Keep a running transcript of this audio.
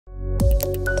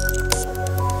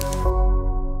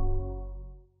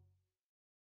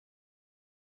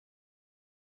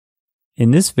In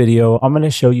this video, I'm going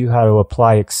to show you how to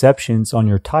apply exceptions on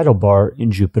your title bar in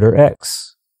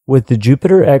JupyterX. With the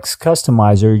JupyterX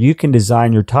Customizer, you can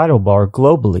design your title bar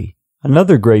globally.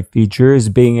 Another great feature is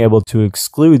being able to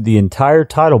exclude the entire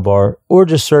title bar or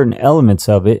just certain elements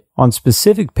of it on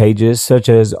specific pages such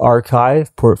as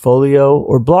archive, portfolio,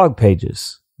 or blog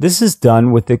pages. This is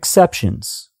done with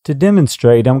exceptions. To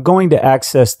demonstrate, I'm going to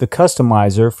access the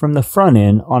Customizer from the front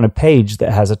end on a page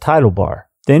that has a title bar.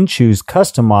 Then choose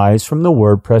Customize from the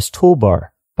WordPress toolbar.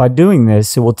 By doing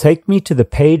this, it will take me to the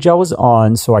page I was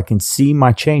on so I can see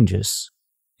my changes.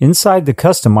 Inside the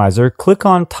Customizer, click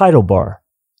on Title Bar.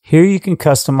 Here you can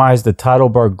customize the title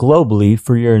bar globally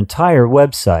for your entire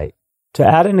website. To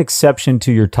add an exception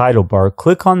to your title bar,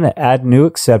 click on the Add New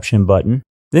Exception button,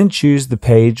 then choose the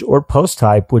page or post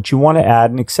type which you want to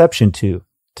add an exception to.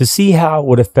 To see how it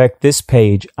would affect this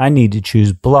page, I need to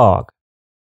choose Blog.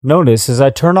 Notice as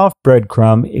I turn off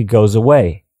breadcrumb, it goes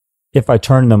away. If I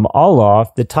turn them all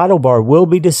off, the title bar will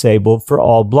be disabled for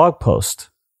all blog posts.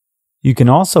 You can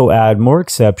also add more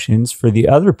exceptions for the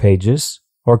other pages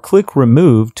or click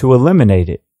Remove to eliminate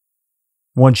it.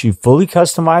 Once you've fully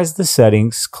customized the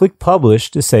settings, click Publish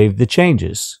to save the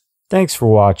changes. Thanks for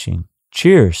watching.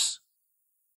 Cheers!